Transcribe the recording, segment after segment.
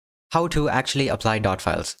how to actually apply dot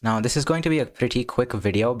files. Now, this is going to be a pretty quick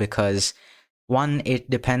video because one, it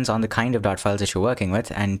depends on the kind of dot files that you're working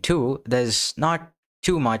with, and two, there's not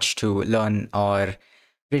too much to learn or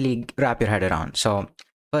really wrap your head around. So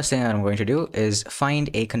first thing that I'm going to do is find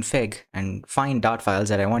a config and find dot files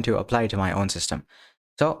that I want to apply to my own system.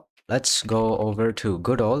 So let's go over to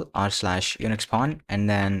good old r/unix spawn and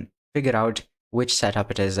then figure out which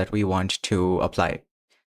setup it is that we want to apply.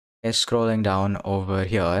 Okay, scrolling down over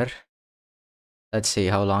here. Let's see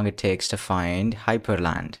how long it takes to find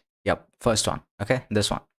Hyprland. Yep, first one. Okay,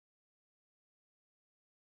 this one.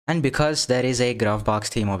 And because there is a Grovebox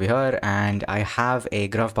theme over here, and I have a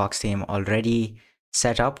Grovebox theme already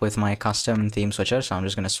set up with my custom theme switcher, so I'm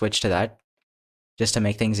just going to switch to that just to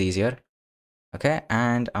make things easier. Okay,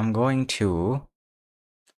 and I'm going to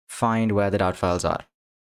find where the dot files are.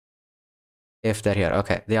 If they're here.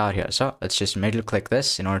 Okay, they are here. So let's just middle click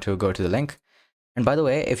this in order to go to the link. And by the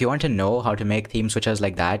way, if you want to know how to make theme switches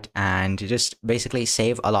like that and just basically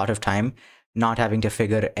save a lot of time not having to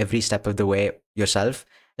figure every step of the way yourself,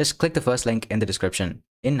 just click the first link in the description.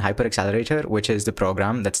 In Hyper Accelerator, which is the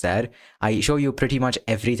program that's there, I show you pretty much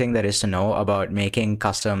everything there is to know about making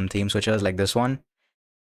custom theme switches like this one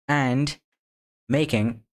and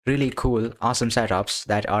making really cool, awesome setups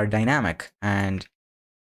that are dynamic and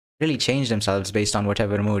really change themselves based on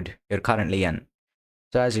whatever mood you're currently in.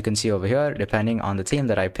 So as you can see over here, depending on the theme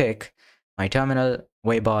that I pick, my terminal,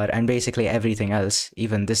 waybar, and basically everything else,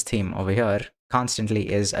 even this theme over here,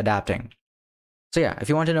 constantly is adapting. So yeah, if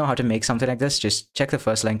you want to know how to make something like this, just check the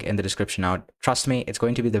first link in the description out. Trust me, it's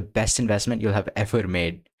going to be the best investment you'll have ever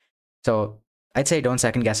made. So I'd say don't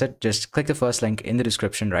second guess it. Just click the first link in the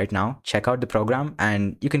description right now, check out the program,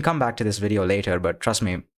 and you can come back to this video later, but trust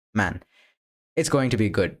me, man, it's going to be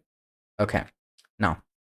good. Okay, now,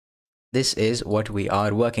 this is what we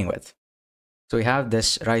are working with. So we have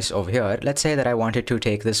this rice over here. Let's say that I wanted to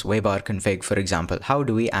take this waybar config, for example. How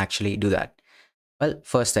do we actually do that? Well,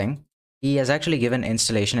 first thing, he has actually given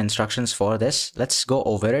installation instructions for this. Let's go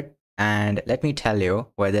over it and let me tell you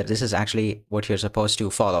whether this is actually what you're supposed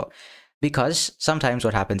to follow. Because sometimes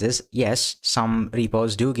what happens is, yes, some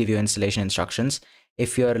repos do give you installation instructions.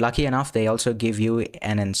 If you're lucky enough, they also give you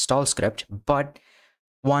an install script, but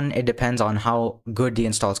one, it depends on how good the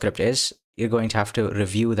install script is. You're going to have to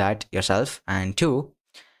review that yourself. And two,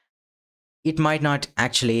 it might not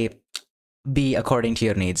actually be according to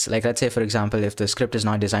your needs. Like, let's say, for example, if the script is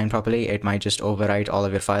not designed properly, it might just overwrite all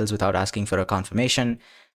of your files without asking for a confirmation.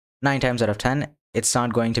 9 times out of 10, it's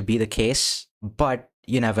not going to be the case, but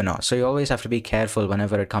you never know. So you always have to be careful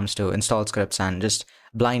whenever it comes to install scripts and just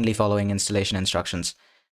blindly following installation instructions.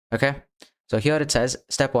 Okay? So here it says,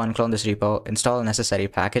 step 1, clone this repo, install necessary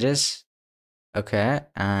packages. Okay,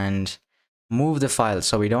 and move the file.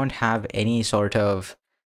 So we don't have any sort of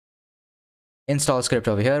install script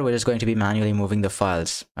over here. We're just going to be manually moving the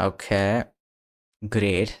files. Okay,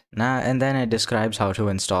 great. Now, and then it describes how to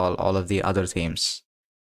install all of the other themes.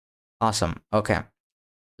 Awesome. Okay,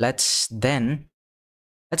 let's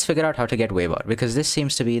figure out how to get waybar, because this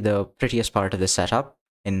seems to be the prettiest part of the setup,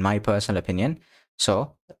 in my personal opinion.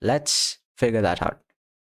 So let's figure that out.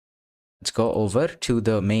 Let's go over to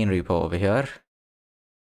the main repo over here.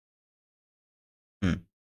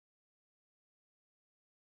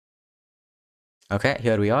 Okay,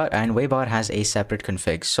 here we are, and waybar has a separate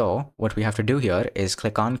config. So what we have to do here is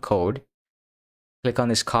click on code, click on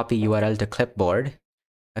this copy URL to clipboard.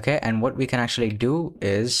 Okay, and what we can actually do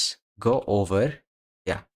is go over,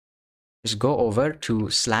 just go over to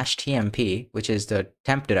 /tmp, which is the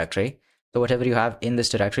temp directory. So whatever you have in this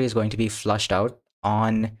directory is going to be flushed out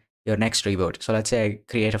on your next reboot. So let's say I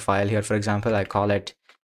create a file here, for example, I call it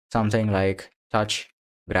something like touch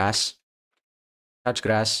grass.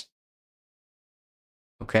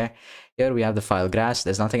 Okay, here we have the file grass.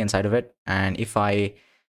 There's nothing inside of it. And if I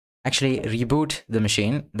actually reboot the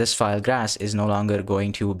machine, this file grass is no longer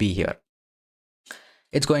going to be here.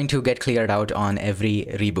 It's going to get cleared out on every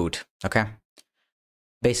reboot. Okay,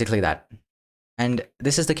 basically that. And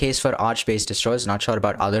this is the case for Arch-based distros. Not sure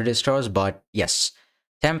about other distros, but yes,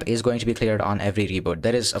 temp is going to be cleared on every reboot.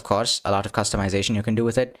 There is, of course, a lot of customization you can do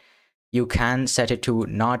with it. You can set it to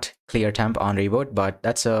not clear temp on reboot, but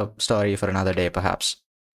that's a story for another day, perhaps.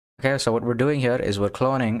 Okay, so what we're doing here is we're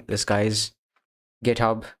cloning this guy's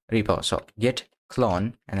GitHub repo. So git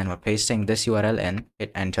clone, and then we're pasting this URL in,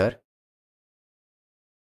 hit enter.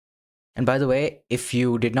 And by the way, if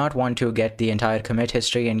you did not want to get the entire commit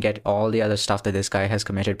history and get all the other stuff that this guy has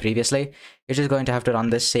committed previously, you're just going to have to run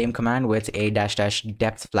this same command with a --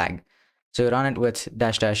 depth flag. So you run it with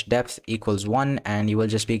 -- depth equals 1, and you will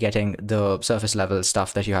just be getting the surface level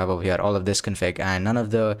stuff that you have over here, all of this config, and none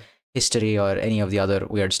of the history or any of the other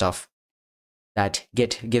weird stuff that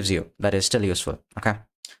Git gives you that is still useful. Okay,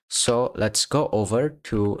 so let's go over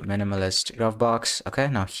to minimalist Grovebox. Okay,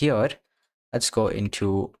 now here, let's go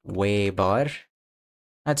into Waybar.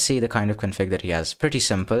 Let's see the kind of config that he has. Pretty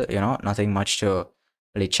simple, you know, nothing much to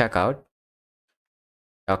really check out.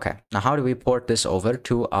 Okay, now how do we port this over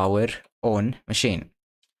to our own machine?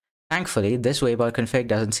 Thankfully, this Waybar config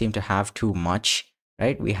doesn't seem to have too much,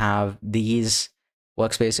 right? We have these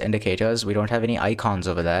workspace indicators. We don't have any icons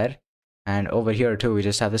over there. And over here too, we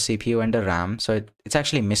just have the CPU and the RAM. So it's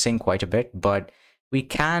actually missing quite a bit, but we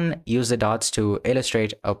can use the dots to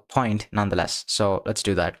illustrate a point nonetheless. So let's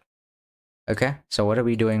do that. Okay, so what are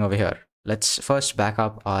we doing over here? Let's first back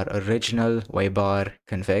up our original Waybar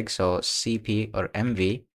config. So cp or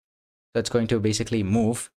mv. So it's going to basically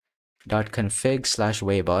move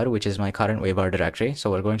 .config/waybar, which is my current waybar directory. So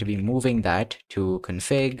we're going to be moving that to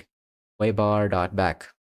config waybar.back.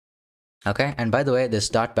 Okay, and by the way, this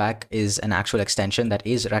 .back is an actual extension that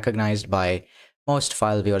is recognized by most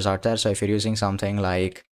file viewers out there. So if you're using something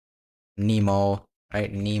like Nemo,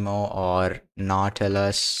 right, Nemo or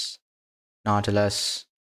Nautilus, Thunar,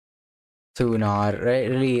 right,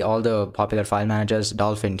 really all the popular file managers,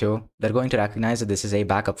 Dolphin too, they're going to recognize that this is a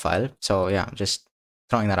backup file. So yeah, just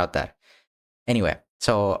throwing that out there. Anyway,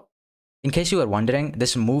 so in case you were wondering,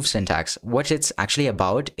 this move syntax, what it's actually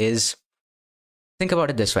about is, think about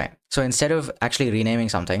it this way. So instead of actually renaming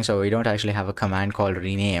something, so we don't actually have a command called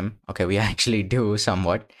rename. Okay, we actually do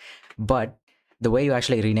somewhat, but the way you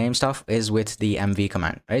actually rename stuff is with the mv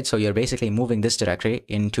command, right? So you're basically moving this directory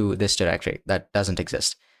into this directory that doesn't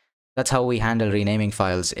exist. That's how we handle renaming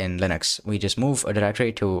files in Linux. We just move a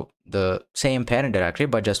directory to the same parent directory,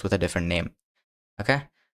 but just with a different name. Okay,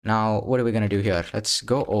 now what are we going to do here? Let's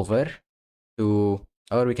go over to,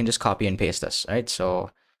 or we can just copy and paste this, right?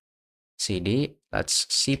 So cd, that's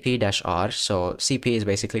cp-r. So cp is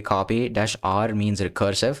basically copy, -r means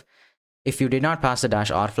recursive. If you did not pass the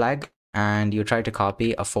 -r flag and you try to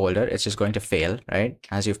copy a folder, it's just going to fail, right?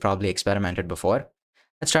 As you've probably experimented before.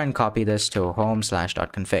 Let's try and copy this to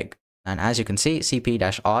home/.config. And as you can see,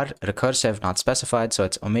 cp-r, recursive, not specified, so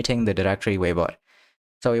it's omitting the directory waybar.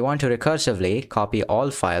 So we want to recursively copy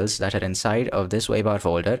all files that are inside of this waybar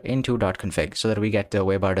folder into .config so that we get the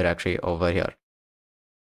waybar directory over here.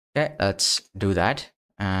 Okay, let's do that.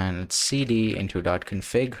 And let's cd into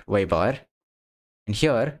 .config waybar. And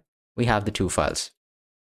here we have the two files.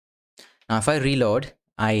 Now, if I reload,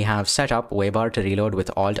 I have set up waybar to reload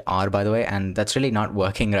with Alt-R, by the way, and that's really not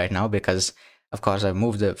working right now because, of course, I've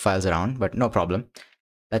moved the files around, but no problem.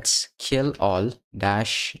 Let's kill all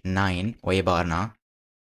 -9 waybar now.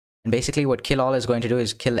 And basically what kill all is going to do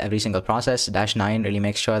is kill every single process. -9 really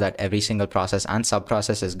makes sure that every single process and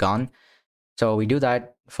sub-process is gone. So we do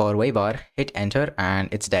that for waybar, hit enter, and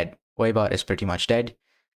it's dead. Waybar is pretty much dead.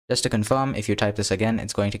 Just to confirm, if you type this again,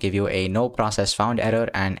 it's going to give you a no process found error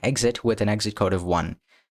and exit with an exit code of 1.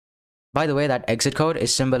 By the way, that exit code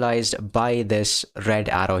is symbolized by this red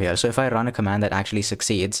arrow here. So if I run a command that actually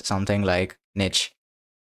succeeds, something like niche,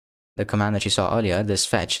 the command that you saw earlier, this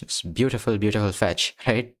fetch, this beautiful, beautiful fetch,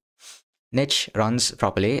 right? Niche runs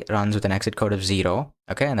properly, runs with an exit code of 0,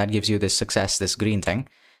 okay, and that gives you this success, this green thing.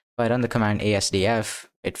 If I run the command asdf,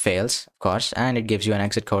 it fails, of course, and it gives you an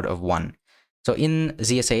exit code of 1. So in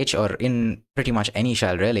ZSH, or in pretty much any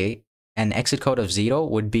shell really, an exit code of 0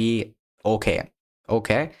 would be okay,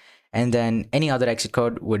 and then any other exit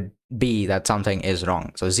code would be that something is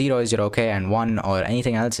wrong. So 0 is your okay, and 1 or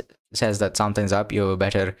anything else says that something's up, you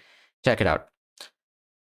better check it out.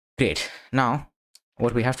 Great. Now,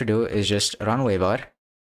 what we have to do is just run waybar,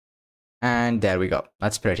 and there we go.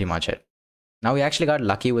 That's pretty much it. Now we actually got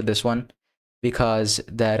lucky with this one because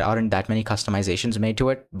there aren't that many customizations made to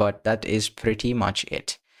it, but that is pretty much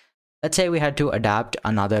it. Let's say we had to adapt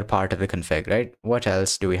another part of the config, right? What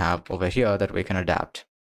else do we have over here that we can adapt?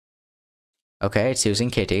 Okay, it's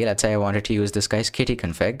using kitty. Let's say I wanted to use this guy's kitty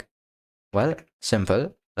config. Well,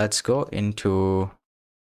 simple. Let's go into,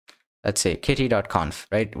 let's say, kitty.conf,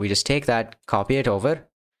 right? We just take that, copy it over,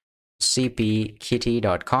 cp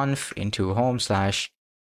kitty.conf into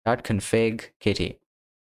home/.config kitty.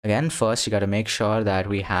 Again, first you got to make sure that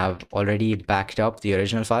we have already backed up the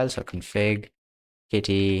original file. So config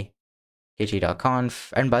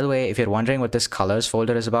kitty.conf. And by the way, if you're wondering what this colors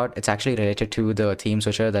folder is about, it's actually related to the theme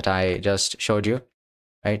switcher that I just showed you,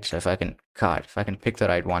 right? So if I can pick the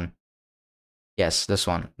right one. Yes, this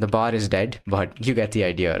one. The bar is dead, but you get the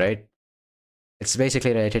idea, right? It's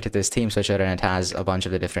basically related to this theme switcher and it has a bunch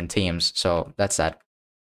of the different themes. So that's that.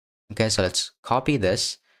 Okay, so let's copy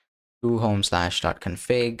this to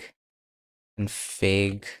home/.config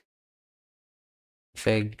config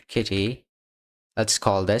config kitty. Let's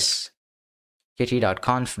call this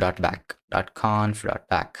kitty.conf.back.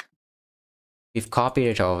 We've copied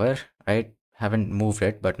it over, right? Haven't moved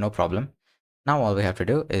it, but no problem. Now all we have to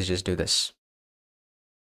do is just do this.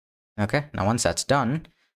 Okay, now once that's done,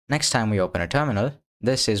 next time we open a terminal,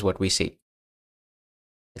 this is what we see.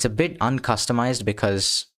 It's a bit uncustomized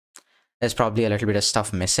because there's probably a little bit of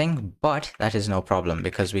stuff missing, but that is no problem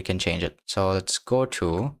because we can change it. So let's go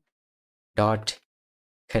to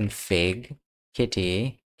 .config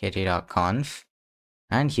kitty.conf,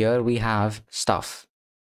 and here we have stuff.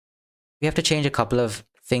 We have to change a couple of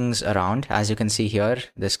things around. As you can see here,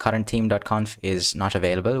 this current theme.conf is not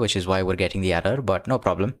available, which is why we're getting the error, but no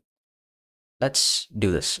problem. Let's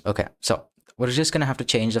do this. Okay, so we're just gonna have to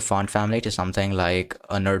change the font family to something like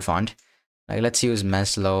a nerd font. Like let's use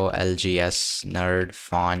Meslo LGS nerd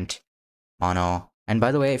font mono. And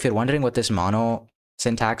by the way, if you're wondering what this mono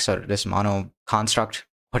syntax or this mono construct,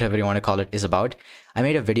 whatever you want to call it, is about, I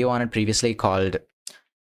made a video on it previously called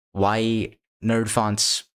why you're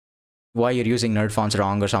using nerd fonts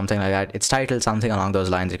wrong or something like that. It's titled something along those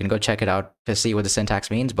lines. You can go check it out to see what the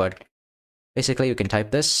syntax means, but basically you can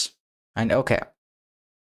type this and okay,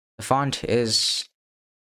 the font is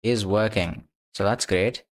working. So that's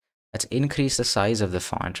great. Let's increase the size of the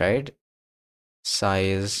font, right?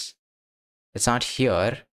 Size, it's not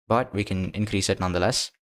here, but we can increase it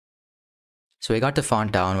nonetheless. So we got the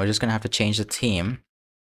font down. We're just gonna have to change the theme.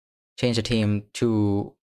 Change the theme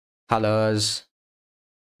to colors,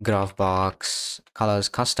 Graphbox, colors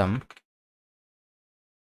custom.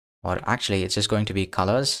 Or actually, it's just going to be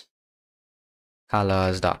colors.conf.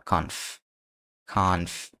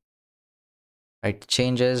 Right,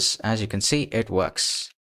 changes, as you can see, it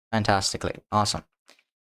works fantastically. Awesome.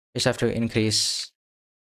 Just have to increase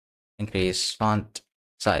font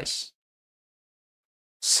size.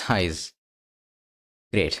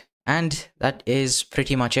 Great. And that is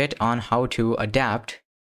pretty much it on how to adapt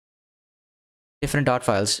different dot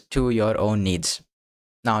files to your own needs.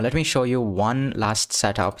 Now, let me show you one last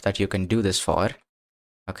setup that you can do this for.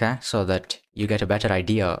 Okay, so that you get a better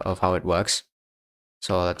idea of how it works.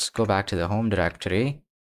 So let's go back to the home directory,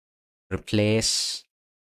 replace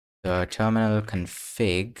the terminal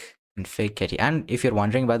config kitty. And if you're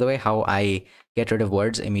wondering, by the way, how I get rid of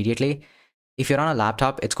words immediately, if you're on a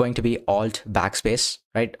laptop, it's going to be Alt backspace,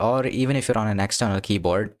 right? Or even if you're on an external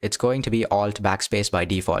keyboard, it's going to be Alt backspace by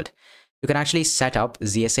default. You can actually set up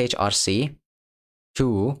ZSHRC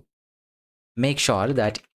to make sure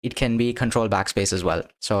that it can be control backspace as well.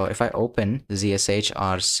 So if I open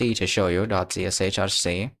ZSHRC to show you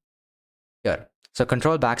 .zshrc here, so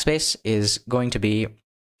control backspace is going to be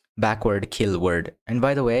backward kill word. And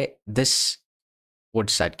by the way, this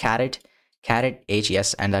would set caret H,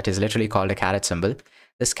 yes, and that is literally called a caret symbol.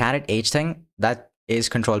 This caret H thing, that is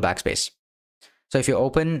control backspace. So if you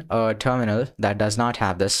open a terminal that does not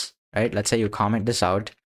have this, right? Let's say you comment this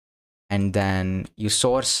out and then you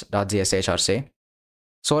source.zshrc.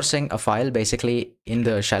 Sourcing a file basically in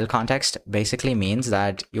the shell context basically means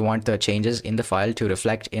that you want the changes in the file to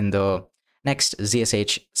reflect in the next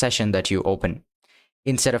ZSH session that you open,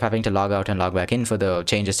 instead of having to log out and log back in for the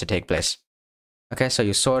changes to take place. Okay, so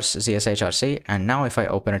you source ZSHRC, and now if I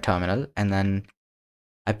open a terminal and then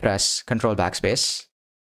I press control backspace,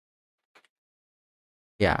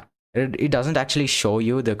 yeah, it doesn't actually show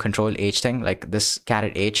you the control H thing, like this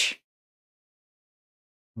caret H,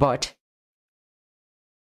 but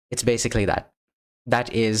it's basically that.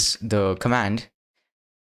 That is the command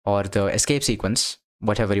or the escape sequence,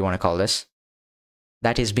 whatever you want to call this,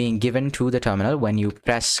 that is being given to the terminal when you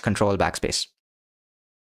press control backspace.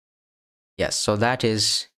 Yes, so that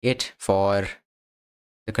is it for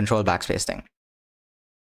the control backspace thing.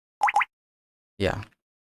 Yeah.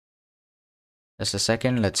 Just a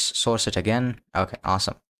second, let's source it again. Okay,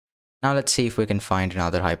 awesome. Now let's see if we can find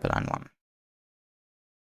another Hyprland one.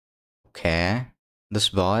 Okay, this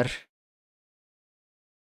bar.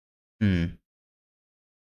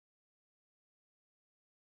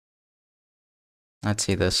 Let's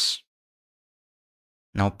see this.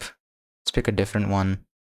 Nope. Let's pick a different one.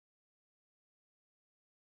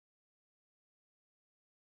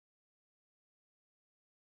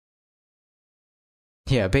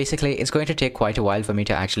 Yeah, basically, it's going to take quite a while for me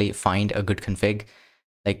to actually find a good config.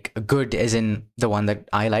 Like, good as in the one that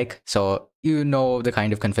I like. So, you know the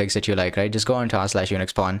kind of configs that you like, right? Just go on to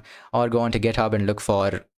r/unixpawn or go on to GitHub and look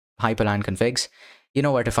for Hyprland configs. You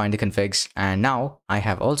know where to find the configs. And now, I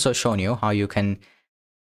have also shown you how you can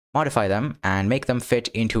modify them and make them fit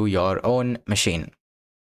into your own machine.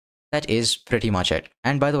 That is pretty much it.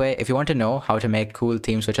 And by the way, if you want to know how to make cool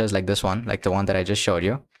theme switches like this one, like the one that I just showed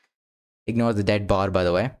you, Ignore the dead bar, by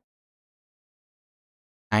the way.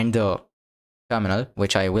 And the terminal,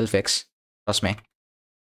 which I will fix. Trust me.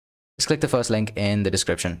 Just click the first link in the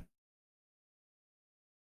description.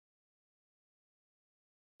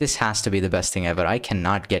 This has to be the best thing ever. I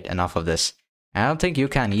cannot get enough of this. I don't think you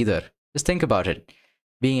can either. Just think about it.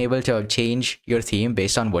 Being able to change your theme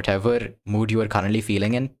based on whatever mood you are currently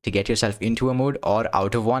feeling in to get yourself into a mood or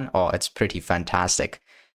out of one, oh, it's pretty fantastic.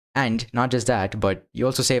 And not just that, but you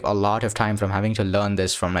also save a lot of time from having to learn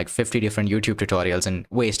this from like 50 different YouTube tutorials and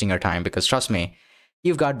wasting your time, because trust me,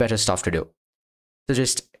 you've got better stuff to do. So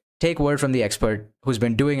just take word from the expert who's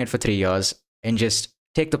been doing it for 3 years and just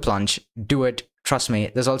take the plunge, do it. Trust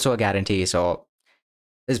me, there's also a guarantee, so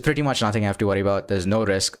there's pretty much nothing I have to worry about. There's no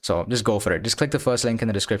risk, so just go for it. Just click the first link in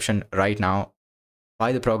the description right now.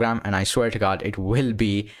 Buy the program, and I swear to God, it will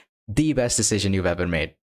be the best decision you've ever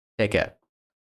made. Take care.